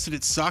contests that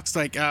it sucks.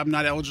 Like, I'm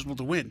not eligible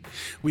to win.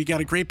 We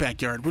got a great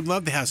backyard. We'd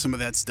love to have some of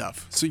that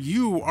stuff. So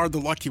you are the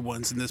lucky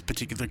ones in this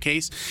particular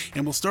case.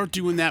 And we'll start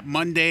doing that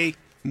Monday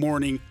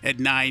morning at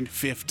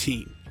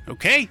 9:15.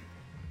 Okay?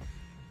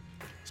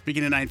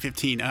 Speaking of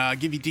 9:15, I'll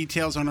give you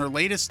details on our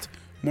latest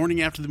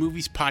Morning After the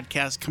Movies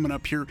podcast coming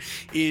up here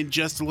in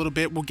just a little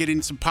bit. We'll get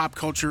into some pop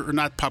culture, or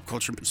not pop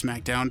culture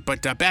smackdown,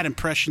 but bad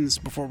impressions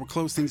before we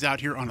close things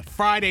out here on a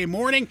Friday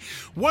morning.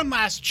 One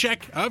last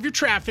check of your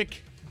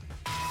traffic.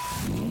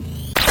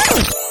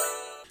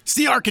 It's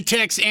the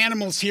Architects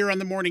Animals here on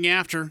the Morning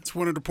After. It's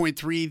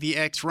 100.3 The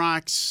X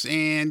Rocks.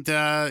 And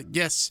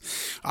yes,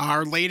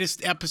 our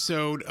latest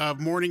episode of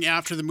Morning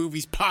After the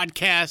Movies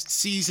podcast,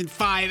 Season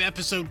 5,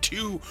 Episode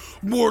 2,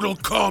 Mortal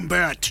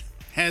Kombat,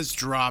 has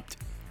dropped.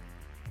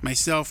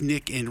 Myself,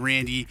 Nick, and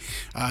Randy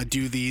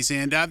do these.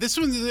 And this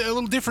one's a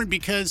little different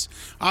because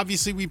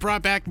obviously we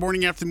brought back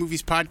Morning After the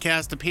Movies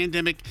podcast. The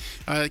pandemic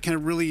kind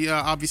of really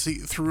obviously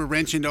threw a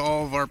wrench into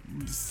all of our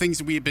things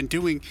that we have been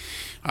doing.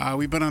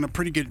 We've been on a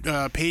pretty good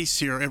pace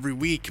here every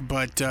week,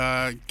 but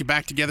get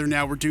back together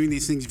now. We're doing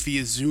these things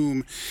via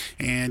Zoom,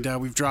 and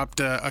we've dropped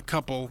a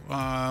couple.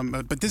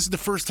 But this is the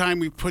first time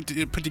we've put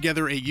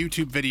together a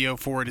YouTube video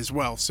for it as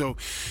well. So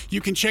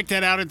you can check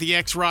that out at the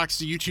X Rocks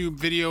YouTube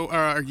video,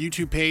 our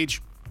YouTube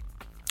page.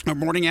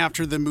 Morning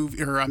After the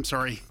movie, or I'm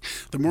sorry,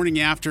 the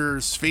Morning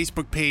After's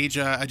Facebook page.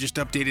 I just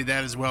updated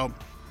that as well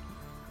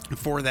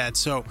for that,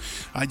 so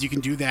you can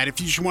do that.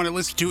 If you just want to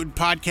listen to it in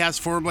podcast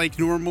form like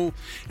normal,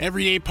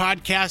 everyday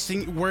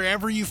podcasting,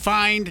 wherever you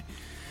find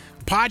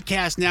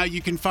podcasts now,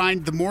 you can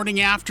find the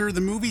Morning After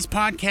the Movies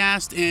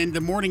podcast and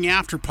the Morning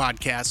After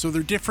podcast. So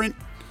they're different.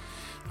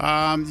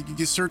 You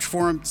can search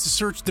for them.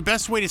 The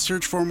best way to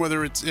search for them,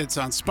 whether it's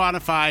on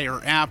Spotify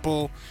or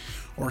Apple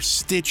or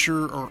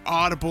Stitcher or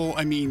Audible,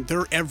 I mean,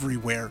 they're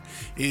everywhere,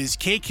 is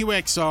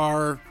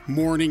KQXR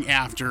Morning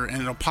After,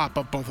 and it'll pop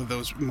up both of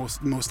those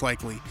most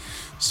likely.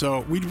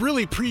 So we'd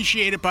really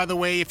appreciate it, by the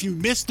way, if you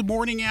missed the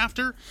Morning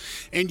After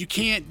and you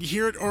can't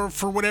hear it, or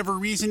for whatever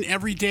reason,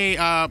 every day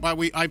I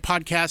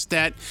podcast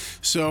that,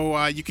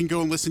 so you can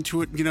go and listen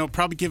to it,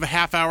 probably give a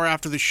half hour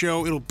after the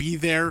show. It'll be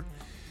there.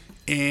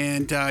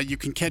 And you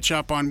can catch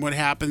up on what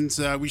happens.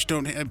 We just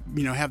don't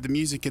have the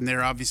music in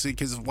there, obviously,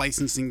 because of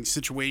licensing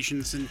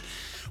situations and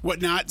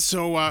whatnot.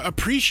 So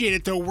appreciate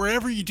it, though,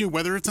 wherever you do,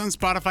 whether it's on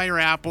Spotify or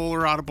Apple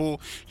or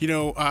Audible.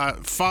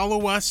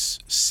 Follow us,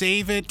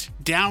 save it,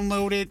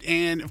 download it,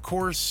 and, of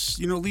course,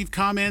 leave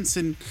comments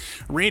and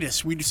rate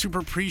us. We super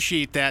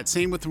appreciate that.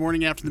 Same with the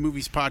Morning After the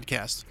Movies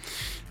podcast,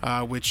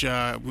 which,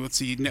 let's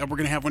see, we're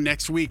going to have one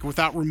next week,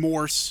 Without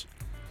Remorse,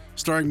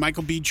 starring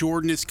Michael B.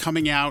 Jordan, is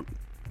coming out.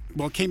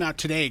 Well, it came out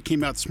today. It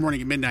came out this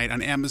morning at midnight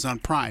on Amazon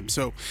Prime.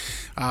 So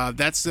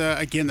that's,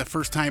 again, the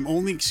first time,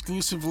 only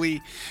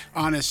exclusively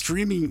on a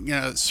streaming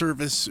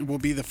service will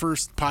be the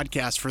first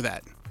podcast for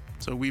that.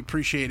 So we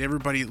appreciate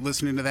everybody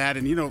listening to that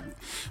and,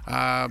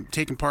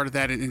 taking part of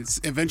that. And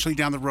it's eventually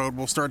down the road,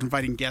 we'll start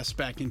inviting guests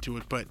back into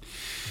it, but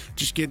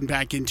just getting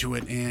back into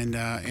it.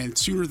 And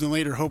sooner than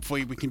later,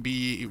 hopefully, we can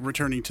be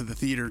returning to the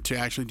theater to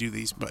actually do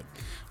these. But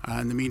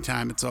in the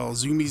meantime, it's all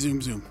Zoomy,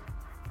 Zoom, Zoom.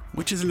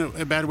 Which isn't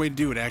a bad way to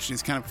do it, actually.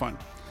 It's kind of fun.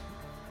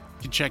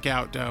 You can check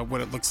out what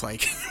it looks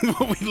like,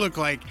 what we look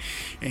like.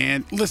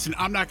 And listen,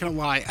 I'm not going to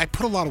lie. I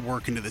put a lot of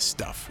work into this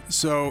stuff.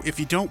 So if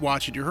you don't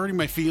watch it, you're hurting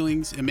my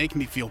feelings and making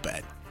me feel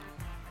bad.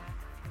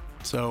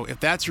 So if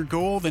that's your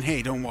goal, then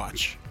hey, don't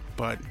watch.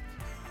 But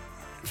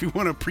if you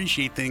want to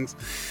appreciate things,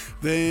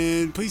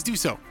 then please do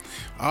so.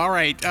 All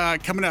right,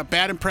 coming up,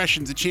 Bad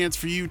Impressions, a chance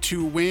for you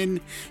to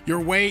win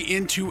your way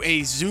into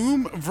a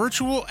Zoom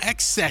virtual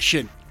X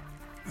session.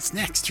 That's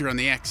next here on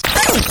the X.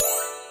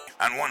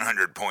 On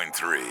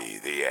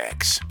 100.3 The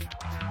X.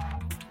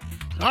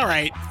 All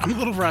right, I'm a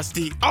little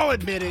rusty. I'll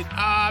admit it.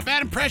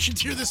 Bad Impressions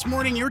here this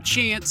morning. Your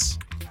chance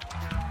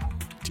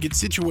to get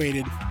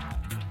situated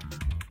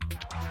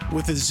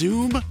with a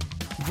Zoom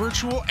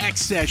virtual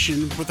X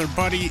session with our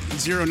buddy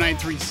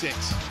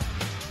 0936.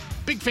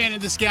 Big fan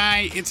of this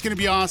guy. It's going to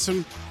be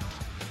awesome.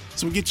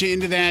 So we'll get you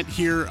into that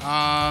here.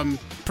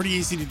 Pretty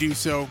easy to do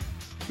so.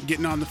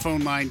 Getting on the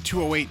phone line,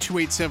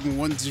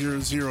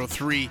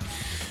 208-287-1003.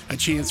 A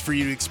chance for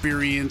you to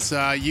experience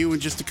you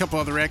and just a couple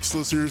other X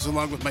listeners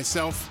along with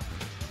myself.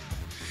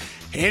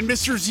 And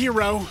Mr.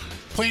 Zero,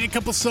 playing a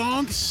couple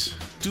songs,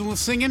 doing a little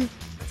singing,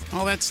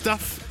 all that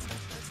stuff.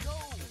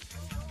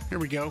 Here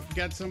we go. We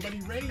got somebody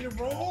ready to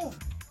roll.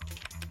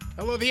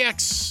 Hello, the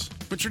X.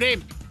 What's your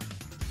name?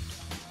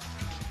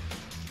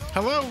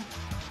 Hello?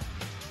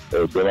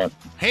 Hey, Brent.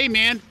 Hey,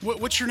 man.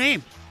 What's your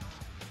name?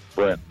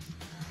 Brent.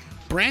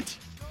 Brent?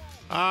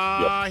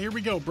 Yep. Here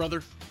we go,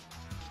 brother.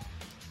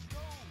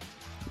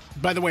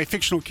 By the way,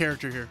 fictional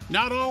character here.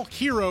 Not all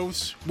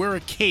heroes wear a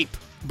cape,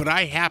 but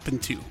I happen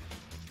to.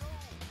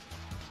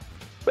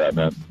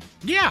 Batman.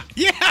 Yeah,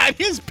 it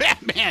is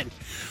Batman.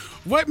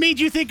 What made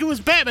you think it was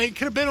Batman? It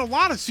could have been a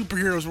lot of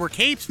superheroes wear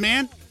capes,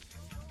 man.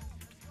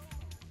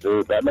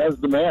 Dude, Batman's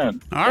the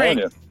man. All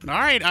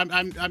right.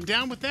 I'm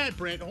down with that,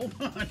 Brent. Hold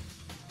on.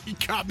 You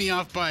caught me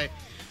off by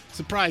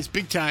surprise,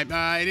 big time.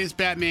 It is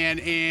Batman,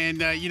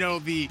 and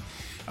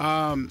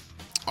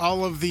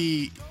all of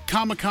the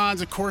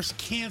Comic-Cons, of course,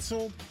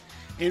 canceled.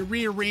 and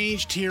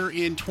rearranged here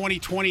in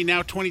 2020,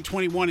 now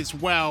 2021 as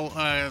well.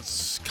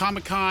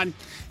 Comic-Con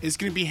is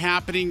going to be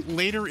happening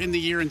later in the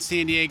year in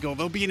San Diego.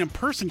 There'll be an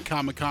in-person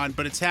Comic-Con,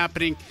 but it's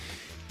happening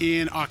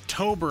in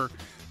October.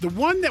 The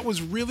one that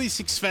was really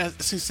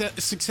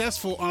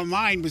successful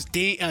online was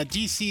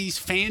DC's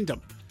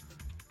Fandom.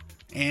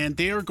 And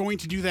they are going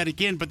to do that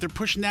again, but they're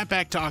pushing that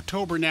back to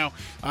October now.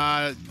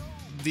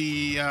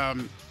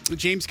 The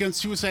James Gunn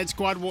Suicide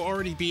Squad will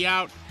already be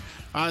out.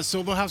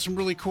 So they'll have some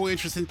really cool,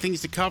 interesting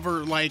things to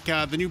cover, like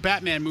the new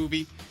Batman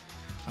movie,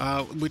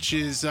 which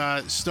is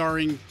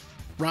starring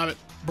Robert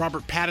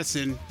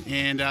Pattinson,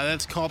 and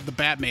that's called The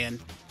Batman.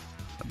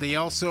 They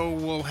also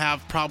will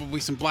have probably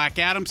some Black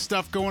Adam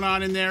stuff going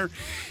on in there,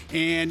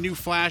 and new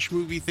Flash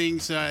movie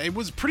things. It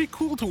was pretty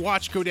cool to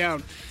watch go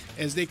down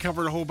as they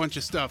covered a whole bunch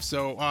of stuff.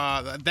 So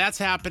that's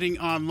happening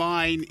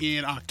online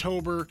in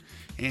October,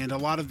 and a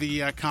lot of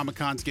the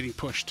Comic-Con's getting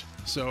pushed.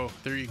 So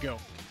there you go.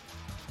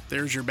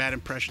 There's your bad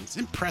impressions.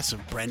 Impressive,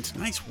 Brent.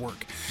 Nice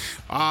work.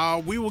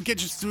 We will get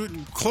just to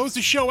close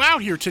the show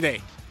out here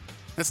today.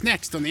 That's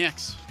next on the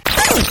X.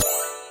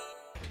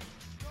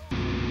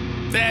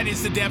 That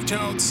is the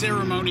Deftones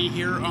ceremony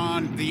here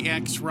on the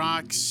X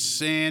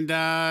Rocks. And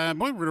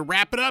we're going to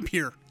wrap it up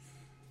here.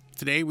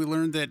 Today we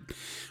learned that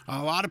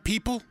a lot of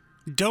people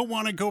don't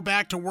want to go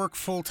back to work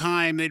full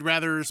time. They'd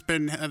rather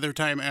spend their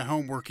time at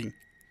home working,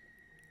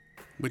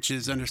 which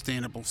is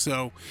understandable.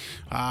 So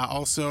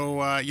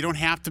also, you don't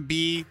have to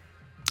be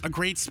a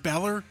great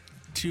speller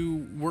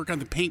to work on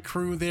the paint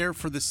crew there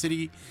for the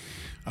city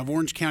of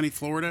Orange County,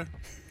 Florida.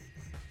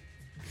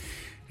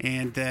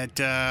 And that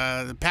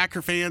the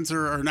Packer fans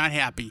are not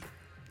happy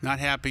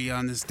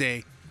on this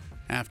day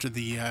after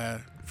the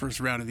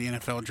first round of the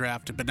NFL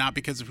draft, but not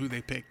because of who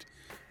they picked.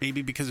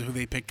 Maybe because of who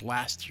they picked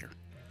last year.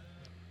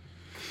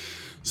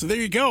 So there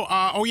you go.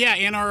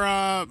 And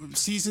our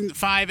Season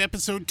 5,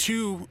 Episode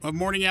 2 of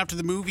Morning After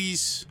the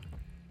Movies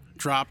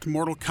dropped,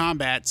 Mortal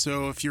Kombat.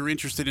 So if you're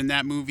interested in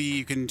that movie,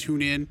 you can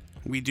tune in.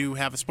 We do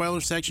have a spoiler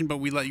section, but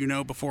we let you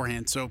know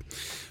beforehand. So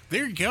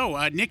there you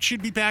go. Nick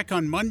should be back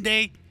on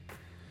Monday.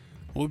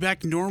 We'll be back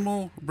to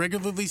normal,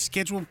 regularly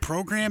scheduled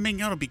programming.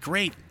 That'll be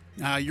great.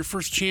 Your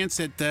first chance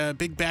at the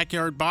Big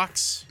Backyard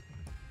Box.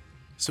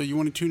 So you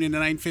want to tune in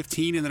at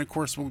 9:15, and then, of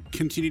course, we'll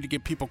continue to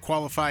get people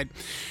qualified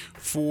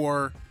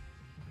for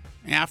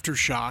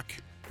Aftershock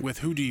with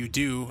Who Do You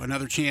Do?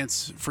 Another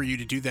chance for you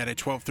to do that at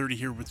 12:30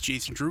 here with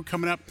Jason Drew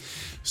coming up.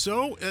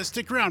 So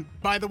stick around.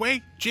 By the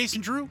way,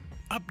 Jason Drew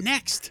up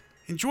next.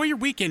 Enjoy your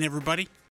weekend, everybody.